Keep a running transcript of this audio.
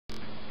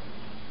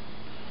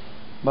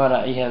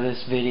But yeah,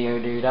 this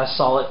video, dude, I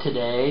saw it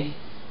today,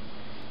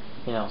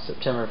 you know,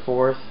 September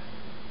 4th,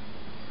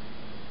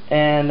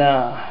 and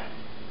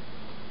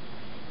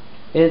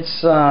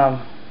it's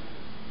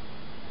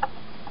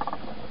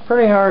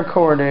pretty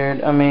hardcore,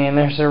 dude. I mean,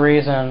 there's a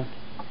reason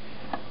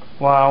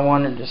why I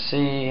wanted to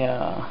see.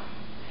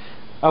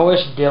 I wish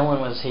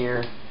Dylan was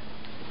here,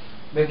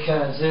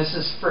 because this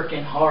is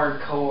freaking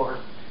hardcore,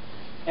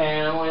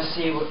 and I want to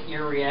see what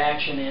your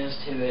reaction is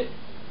to it.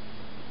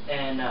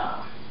 And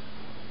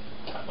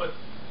what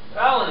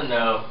I want to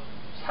know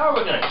is, how are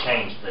we going to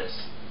change this?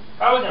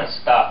 How are we going to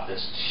stop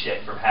this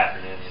shit from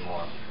happening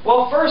anymore?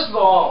 Well, first of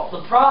all,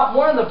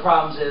 one of the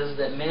problems is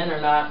that men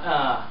are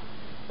not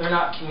they're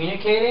not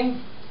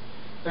communicating.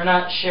 They're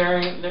not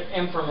sharing their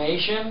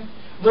information.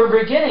 They're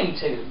beginning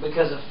to,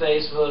 because of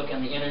Facebook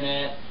and the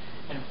internet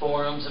and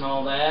forums and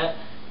all that.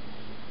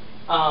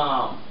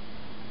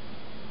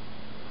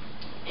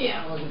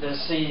 Yeah, look at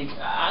this. See,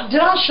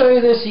 did I show you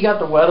this? You got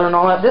the weather and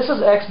all that. This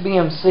is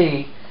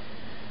XBMC,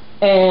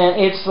 and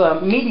it's a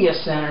media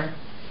center,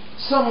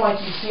 something like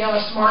you see on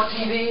a smart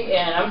TV.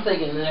 And I'm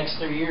thinking in the next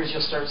 3 years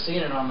you'll start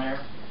seeing it on there.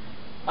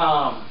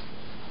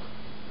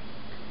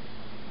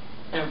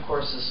 And of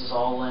course, this is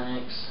all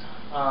Linux.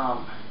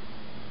 I'm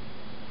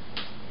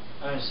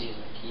just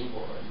using the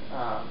keyboard.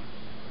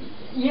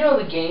 You know,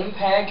 the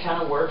gamepad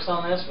kind of works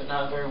on this, but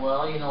not very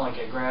well. You know, like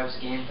it grabs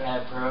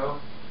Gamepad Pro.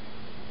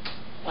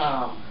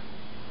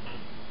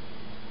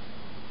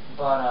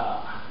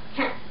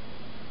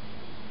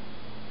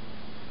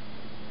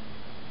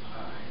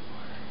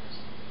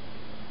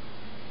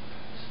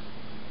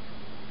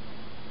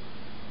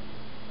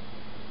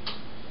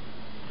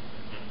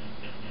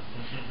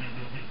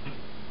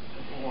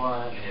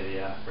 What?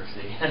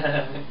 Idiocracy.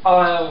 Oh,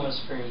 that one was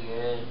pretty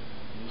good.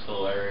 It's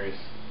hilarious.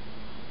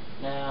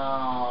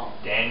 Now,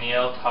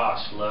 Danielle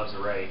Tosh loves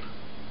rape.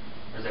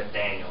 Or is that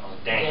Daniel?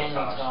 Daniel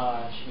Tosh.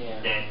 Tosh,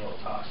 yeah. Daniel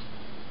Tosh.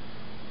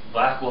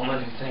 Black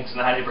woman who thinks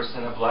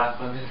 90% of black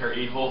women are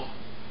evil.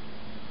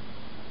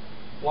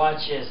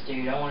 Watch this,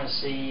 dude. I want to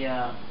see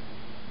the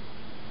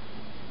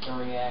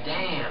reaction.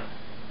 Damn.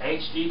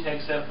 HD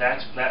takes up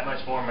that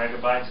much more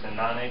megabytes than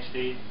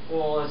non-HD?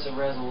 Well, it's a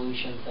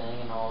resolution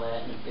thing and all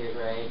that, and bit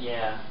rate,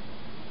 yeah.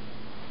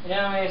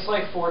 Yeah, I mean, it's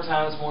like 4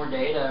 times more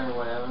data or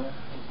whatever,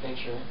 the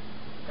picture.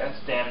 That's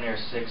damn near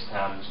 6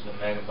 times the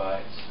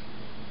megabytes.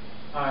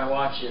 Alright,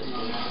 watch this,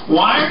 dude.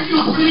 Why are you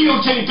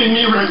videotaping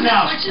me right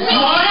now?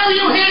 Why are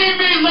you hitting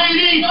me,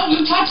 lady? No,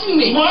 you're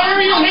touching me. Why are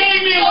you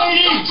hitting me,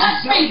 lady? Don't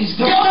touch me.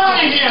 Get out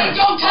of here.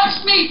 Don't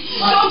touch me.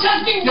 Don't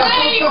touch me.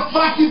 Wait. What the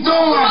fuck you doing?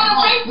 You want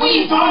to rape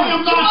me?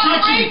 I'm not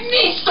touching rape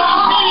me.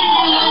 Stop hitting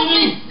me,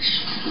 lady.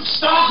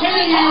 Stop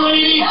hitting me,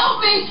 lady. Help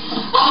me.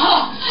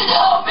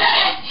 Help me.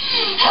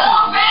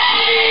 Help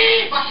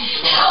me.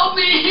 Help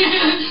me.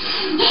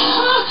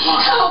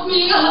 Help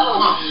me.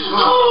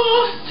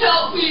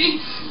 Help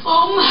me.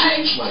 Oh my.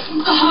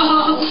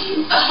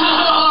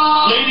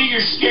 Lady,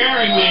 you're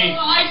scaring me.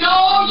 I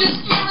know, you're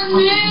scaring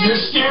me.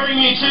 You're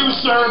scaring me too,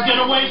 sir. Get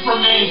away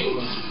from me.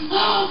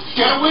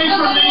 Get away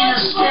from me.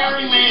 You're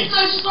scaring me.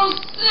 I'm so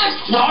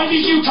sick. Why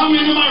did you come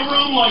into my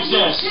room like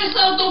this? Kiss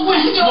out the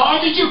window.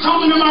 Why did you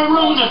come into my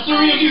room? The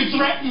 3 of you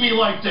threatened me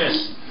like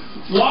this.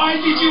 Why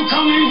did you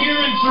come in here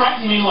and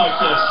threaten me like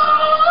this?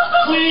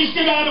 Please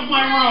get out of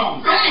my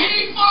room.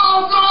 Rape,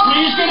 Father.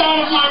 Please get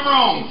out of my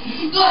room.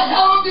 God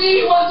help me,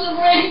 he wants to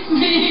rape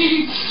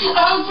me.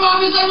 I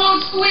promise I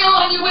won't squeal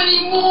on you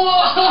anymore.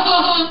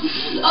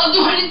 I'll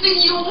do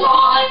anything you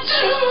want.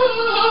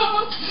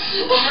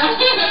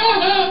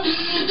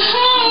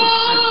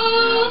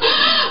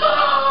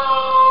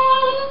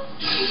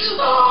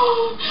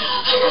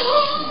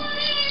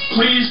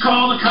 Please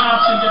call the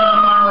cops and get out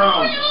of my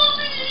room.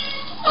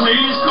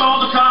 Please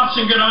call the cops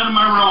and get out of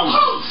my room.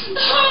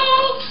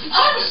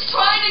 I was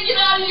trying to get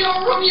out of your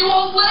room. You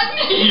won't let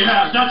me.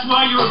 Yeah, that's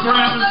why you were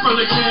grabbing for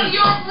the kid.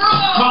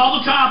 Call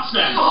the cops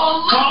then.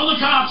 Call the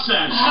cops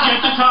then.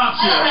 Get the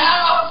cops here. I don't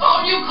have a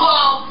phone. You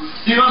call.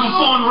 You have a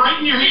phone right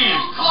in your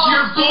hand.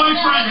 Your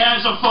boyfriend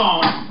has a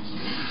phone.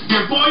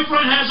 Your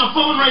boyfriend has a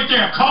phone right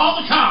there.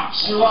 Call the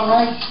cops. You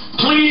alright?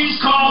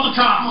 Please call the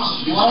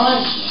cops. You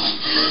alright?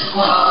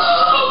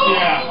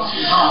 Yeah.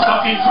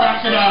 Fucking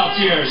crocodile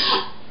tears.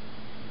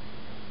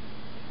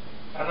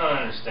 I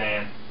don't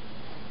understand.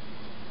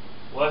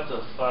 What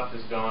the fuck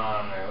is going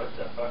on there? What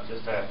the fuck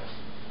just happened?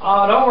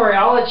 Oh, don't worry.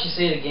 I'll let you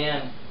see it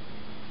again.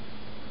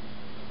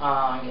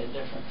 Get a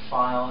different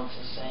file. It's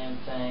the same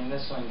thing.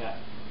 This one got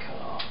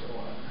cut off or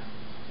whatever.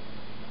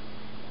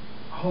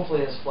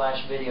 Hopefully this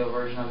flash video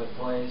version of it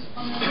plays.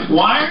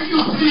 Why are you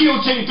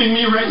videotaping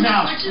me right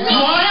now?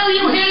 Why are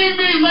you hitting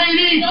me,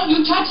 lady? No,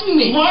 you're touching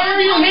me. Why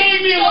are you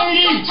hitting me,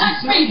 lady? Don't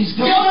touch me.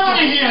 Get out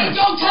of here.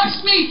 Don't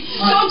touch me.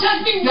 Don't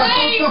touch me.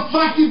 Wait. What the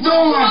fuck you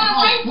doing? You want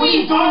to rape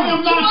me?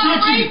 I'm not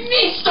touching rape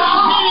me.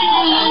 Stop hitting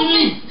me,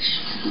 lady.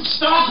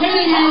 Stop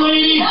hitting me,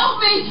 lady.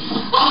 Help me.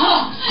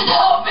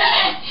 Help me.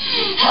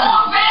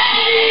 Help me.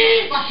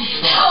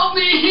 Help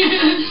me.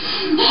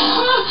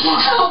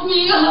 Help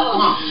me.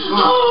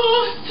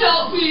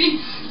 Help me.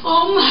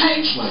 Oh my.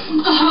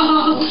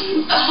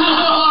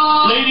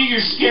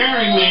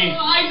 scaring me.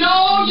 I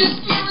know, you're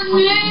scaring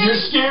me.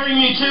 You're scaring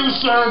me too,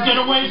 sir. Get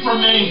away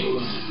from me.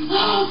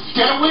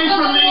 Get away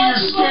from me.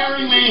 You're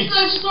scaring me.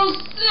 I'm so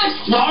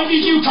sick. Why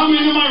did you come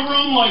into my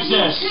room like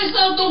this? Piss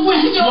out the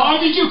window. Why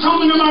did you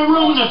come into my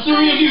room? The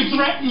three of you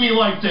threatened me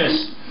like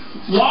this.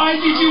 Why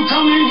did you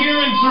come in here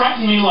and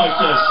threaten me like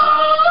this?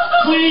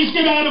 Please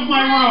get out of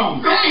my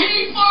room.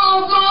 Rape,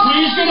 Father.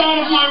 Please get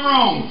out of my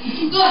room.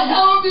 God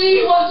help me,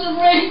 he wants to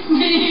rape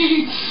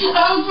me.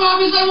 I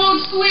promise I won't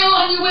squeal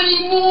on you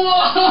anymore.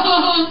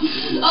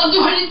 I'll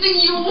do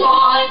anything you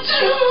want.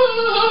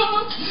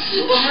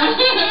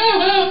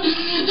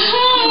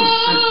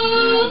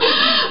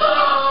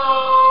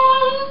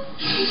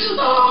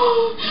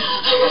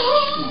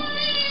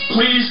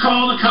 Please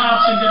call the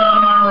cops and get out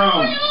of my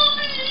room.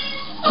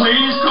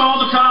 Please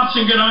call the cops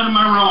and get out of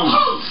my room.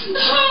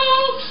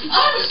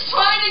 I was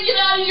trying to get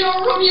out of your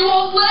room. You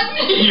won't let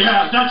me.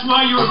 Yeah, that's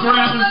why you were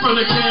grabbing for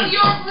the kid.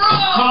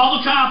 Call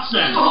the cops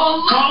then.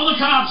 Call the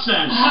cops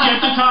then.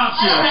 Get the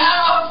cops I here. don't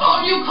have a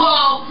phone. You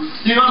call.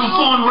 You have a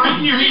phone right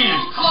in your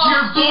hand.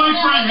 Your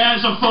boyfriend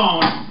has a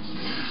phone.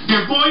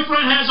 Your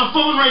boyfriend has a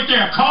phone right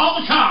there. Call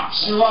the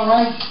cops. You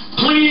alright?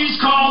 Please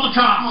call the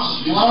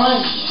cops. You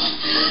alright?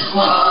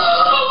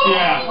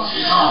 Yeah.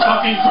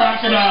 Fucking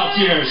crocodile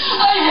tears.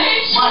 I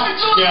hate you for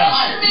doing Yeah.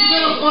 that to me.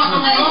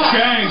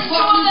 Okay.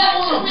 Doing that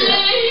to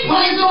me.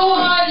 My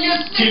God, you're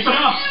sick. Keep it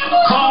up.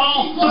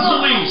 Call the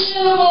police.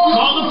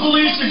 Call the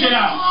police to get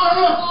out.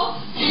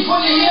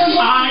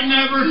 I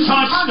never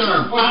touched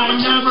her. I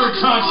never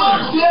touched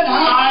her.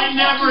 I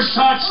never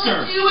touched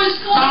her.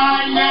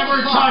 I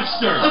never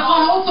touched her.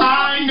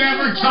 I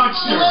never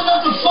touched her.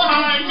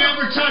 I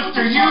never touched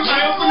her.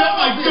 I opened up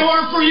my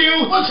door for you,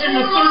 and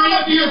the three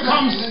of you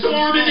come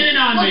storming in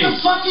on me.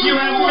 You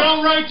have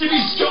no right to be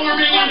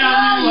storming in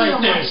on me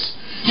like this.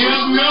 You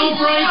have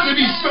no right to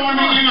be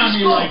storming in on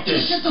me like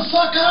this. Get the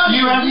fuck out of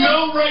here. You have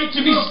no right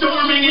to be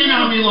storming in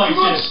on me like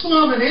I'm not this.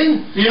 storming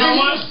in. You know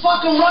what?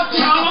 Fucking rock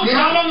me up, yeah?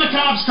 Count on the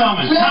cops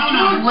coming. Count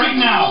on it right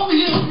now. What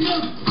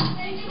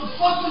the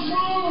fuck is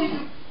wrong with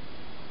you?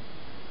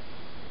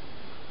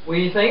 What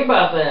do you think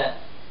about that?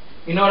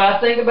 You know what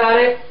I think about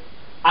it?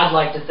 I'd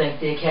like to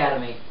thank the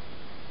Academy.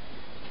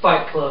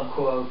 Fight Club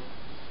quote.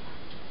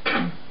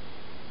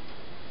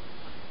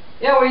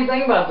 Yeah, what do you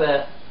think about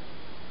that?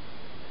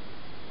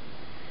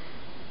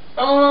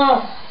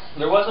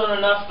 There wasn't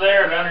enough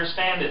there to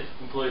understand it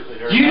completely.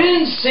 You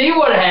didn't see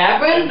what I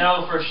happened?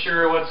 know for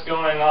sure what's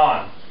going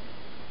on.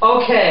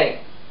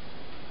 Okay.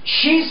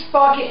 She's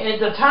fucking, at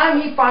the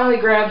time he finally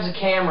grabs the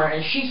camera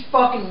and she's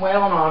fucking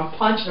wailing on him,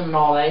 punching him and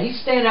all that. He's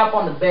standing up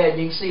on the bed,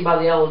 you can see by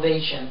the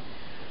elevation,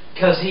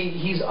 because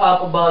he's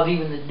up above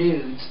even the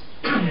dudes.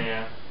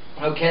 Yeah.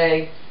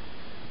 Okay?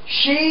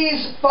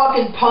 She's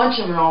fucking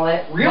punching him and all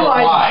that. Well,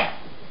 why?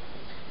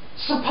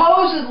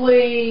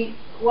 Supposedly,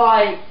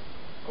 like,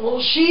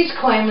 well, she's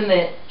claiming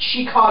that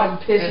she caught him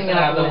pissing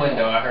out the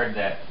window. I heard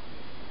that.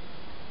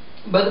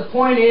 But the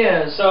point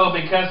is, So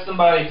because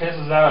somebody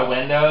pisses out a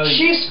window,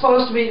 she's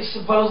supposed to be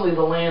supposedly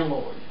the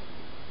landlord.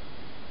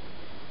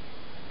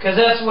 Because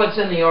that's what's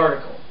in the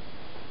article.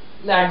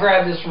 Now, I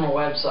grabbed this from a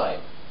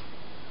website.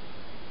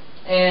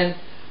 And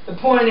the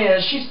point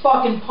is, she's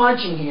fucking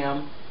punching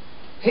him.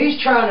 He's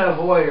trying to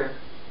avoid her.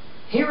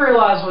 He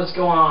realizes what's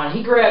going on.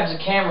 He grabs a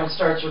camera and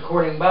starts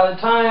recording. By the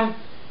time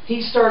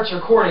he starts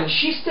recording,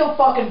 she's still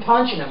fucking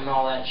punching him and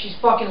all that. She's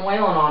fucking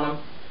wailing on him.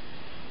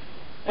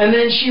 And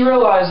then she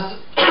realizes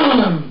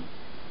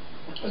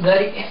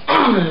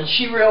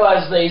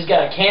that he's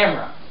got a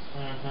camera.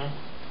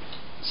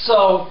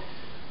 So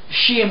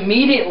she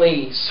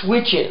immediately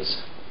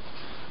switches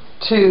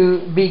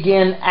to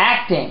begin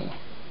acting.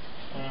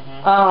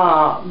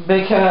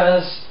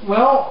 Because,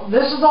 well,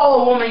 this is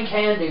all a woman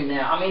can do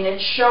now. I mean,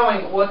 it's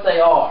showing what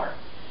they are.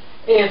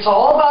 It's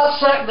all about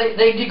sex.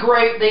 They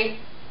degrade, they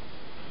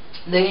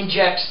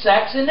inject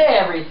sex into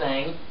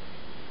everything.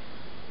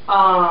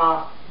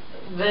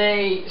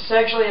 They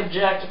sexually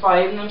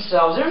objectify even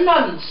themselves. There's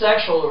nothing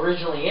sexual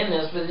originally in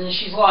this, but then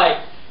she's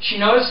like, she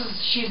notices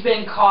she's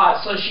been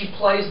caught, so she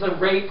plays the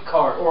rape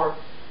card, or,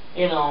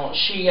 you know,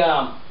 she,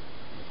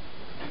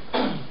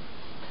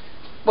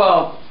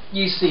 well,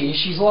 you see,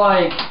 she's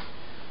like,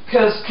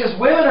 because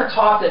women are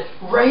taught that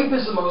rape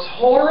is the most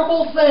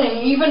horrible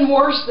thing, even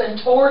worse than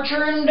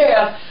torture and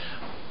death.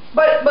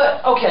 But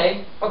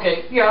okay,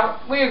 yeah,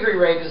 we agree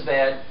rape is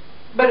bad.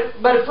 But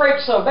if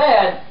rape's so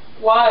bad,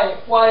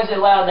 why is it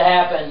allowed to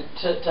happen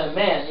to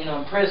men, you know,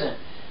 in prison?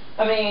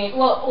 I mean,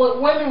 well,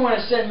 women want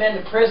to send men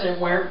to prison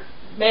where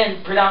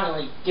men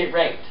predominantly get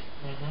raped.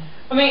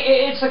 I mean,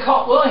 it's a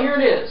well, here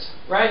it is,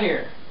 right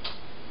here.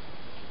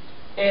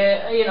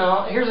 You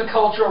know, here's a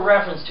cultural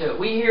reference to it.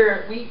 We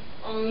hear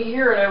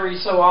it every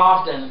so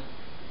often.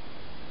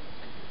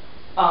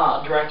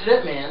 Directed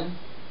at men.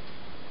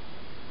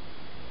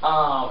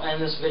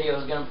 And this video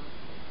is gonna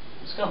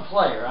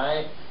play,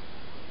 right?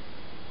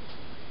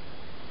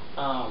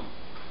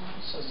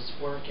 It says it's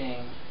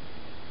working.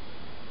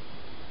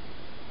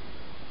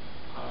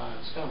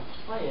 It's gonna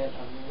play it,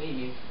 I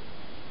believe.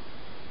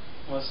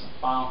 Listen,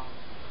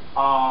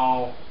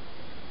 oh.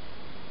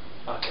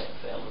 Okay,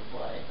 failed to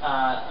play.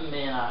 I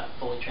mean, I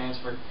fully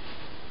transferred.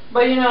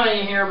 But you know,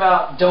 you hear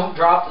about don't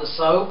drop the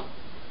soap.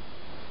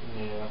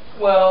 Yeah.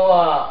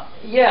 Well,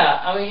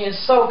 yeah. I mean,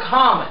 it's so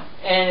common,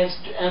 and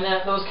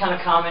that those kind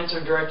of comments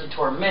are directed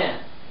toward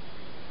men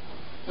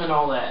and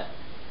all that.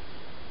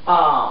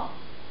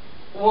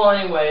 Well,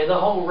 anyway, the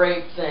whole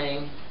rape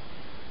thing.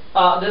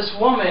 This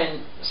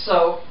woman,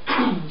 so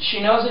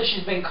she knows that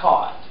she's been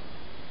caught.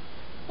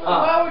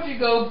 Why would you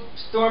go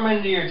storm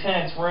into your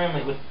tenant's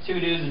room with two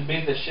dudes and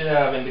beat the shit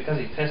out of him because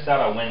he pissed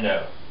out a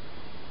window?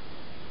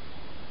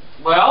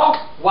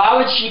 Well, why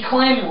would she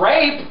claim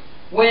rape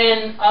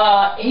when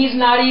he's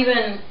not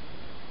even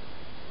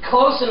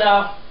close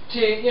enough to,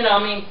 you know,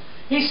 I mean,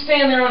 he's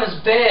standing there on his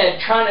bed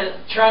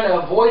trying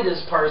to avoid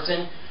this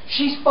person.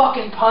 She's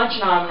fucking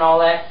punching on him and all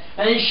that,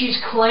 and then she's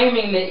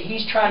claiming that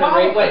he's trying to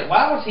rape her.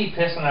 Why was he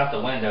pissing out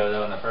the window,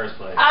 though, in the first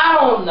place? I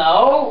don't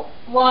know.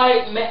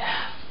 Like, man,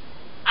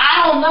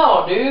 I don't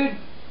know, dude.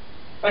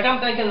 Like, I'm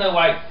thinking that,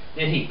 like,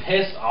 did he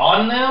piss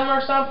on them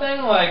or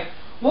something? Like,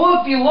 well,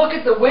 if you look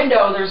at the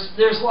window,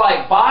 there's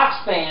like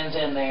box fans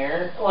in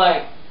there,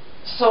 like,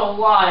 so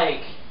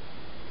like,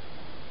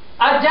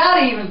 I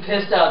doubt he even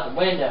pissed out the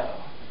window.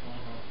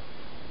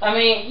 I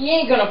mean, you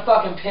ain't gonna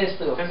fucking piss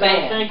through a fan.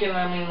 I'm thinking,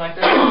 I mean, like,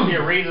 there must be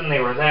a reason they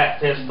were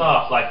that pissed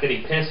off. Like, did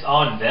he piss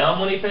on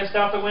them when he pissed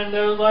out the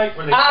window? Like,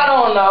 were they? I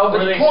don't know,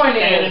 but the point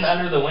is, standing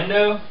under the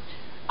window?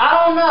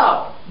 I don't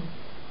know.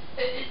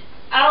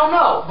 I don't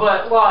know,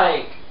 but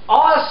like,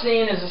 all I've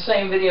seen is the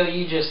same video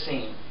you just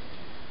seen,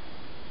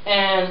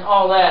 and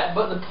all that.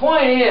 But the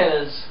point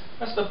is,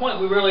 that's the point.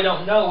 We really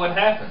don't know what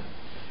happened.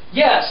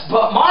 Yes,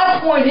 but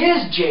my point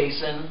is,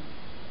 Jason,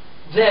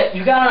 that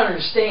you gotta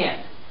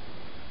understand.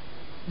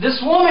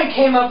 This woman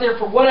came up there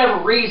for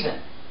whatever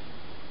reason.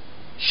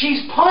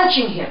 She's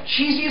punching him.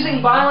 She's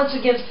using violence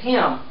against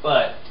him.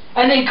 But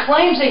and then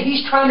claims that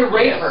he's trying to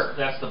rape her.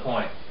 That's the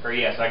point. Or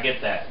yes, I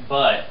get that.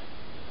 But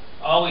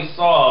all we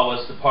saw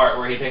was the part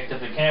where he picked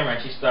up the camera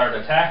and she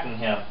started attacking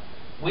him.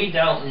 We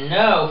don't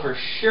know for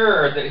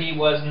sure that he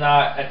was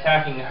not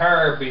attacking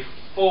her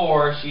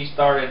before she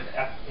started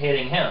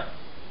hitting him.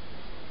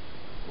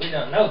 We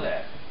don't know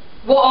that.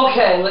 Well,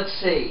 okay, let's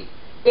see.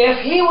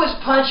 If he was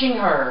punching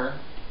her,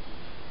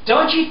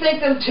 don't you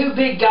think them two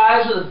big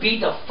guys would have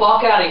beat the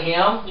fuck out of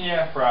him?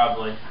 Yeah,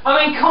 probably.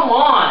 I mean, come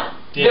on.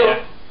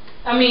 Yeah.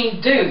 I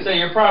mean, dude. So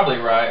you're probably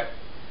right.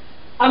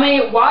 I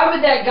mean, why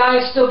would that guy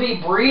still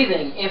be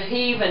breathing if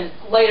he even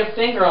laid a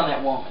finger on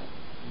that woman?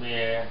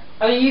 Yeah.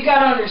 I mean, you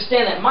gotta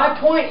understand that. My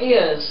point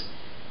is,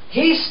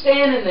 he's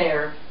standing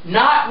there,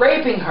 not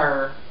raping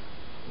her,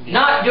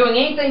 not doing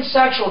anything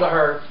sexual to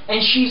her,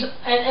 and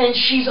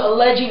she's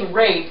alleging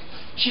rape.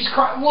 She's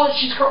crying. Well,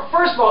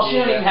 first of all, she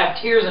don't even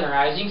have tears in her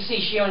eyes. You can see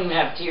she don't even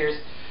have tears.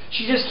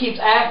 She just keeps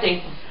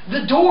acting.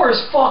 The door is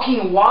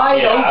fucking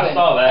wide open. Yeah, I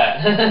saw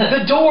that.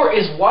 The door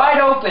is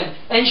wide open,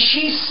 and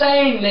she's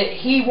saying that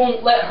he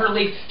won't let her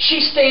leave.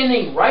 She's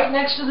standing right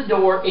next to the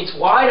door. It's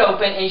wide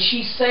open, and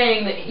she's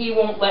saying that he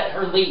won't let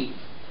her leave.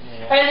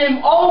 Yeah. And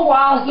then all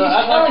while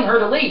he's telling her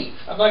to leave.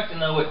 I'd like to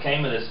know what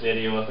came of this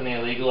video, if any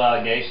illegal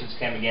allegations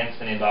came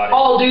against anybody.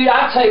 Oh, dude,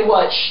 I tell you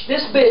what,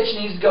 this bitch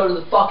needs to go to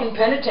the fucking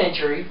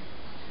penitentiary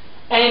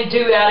and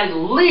do at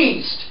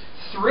least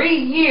 3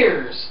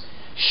 years.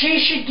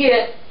 She should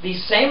get the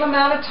same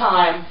amount of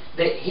time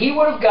that he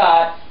would have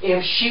got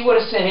if she would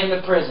have sent him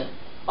to prison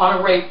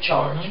on a rape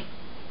charge.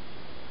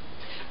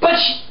 But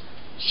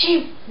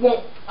she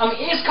won't. I mean,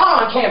 it's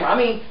caught on camera. I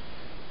mean,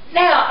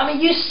 now, I mean,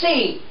 you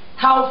see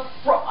how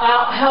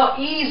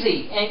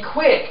easy and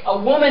quick a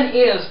woman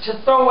is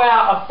to throw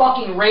out a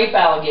fucking rape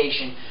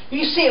allegation.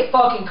 You see it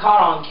fucking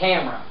caught on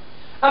camera.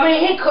 I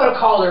mean, he could have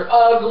called her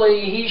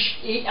ugly.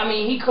 I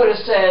mean, he could have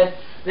said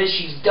that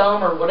she's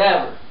dumb or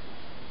whatever.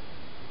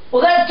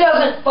 Well, that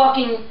doesn't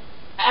fucking,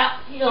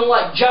 you know,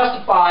 like,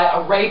 justify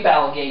a rape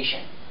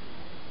allegation.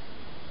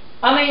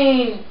 I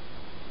mean,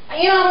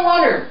 you know, I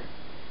wonder,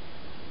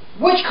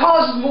 which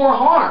causes more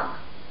harm?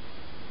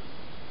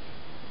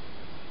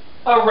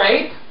 A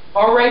rape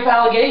or a rape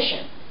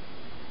allegation?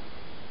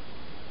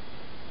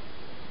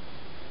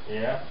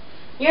 Yeah.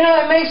 You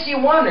know, it makes you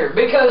wonder,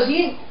 because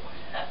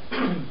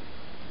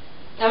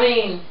I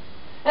mean,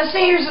 and see,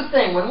 here's the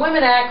thing. When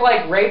women act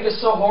like rape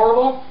is so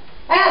horrible,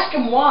 ask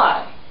them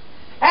why.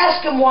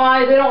 Ask them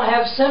why they don't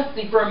have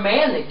sympathy for a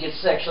man that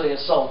gets sexually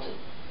assaulted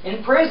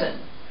in prison.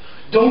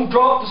 Don't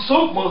drop the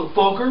soap,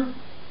 motherfucker.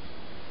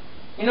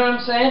 You know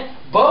what I'm saying?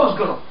 Bo's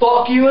gonna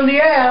fuck you in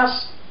the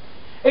ass.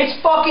 It's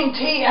fucking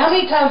How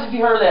many times have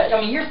you heard that?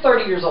 I mean, you're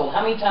 30 years old.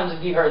 How many times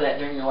have you heard that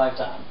during your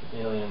lifetime?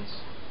 Millions.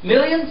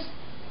 Millions?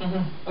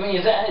 I mean,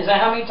 is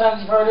that how many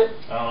times you've heard it?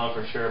 I don't know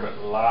for sure, but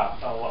a lot.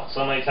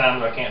 So many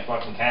times I can't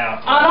fucking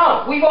count. I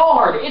know. We've all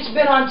heard it. It's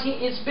been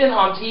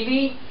on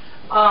TV.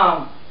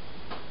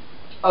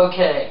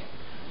 Okay.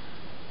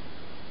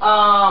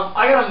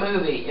 I got a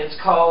movie. It's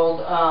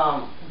called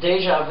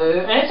Deja Vu,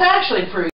 and it's actually pretty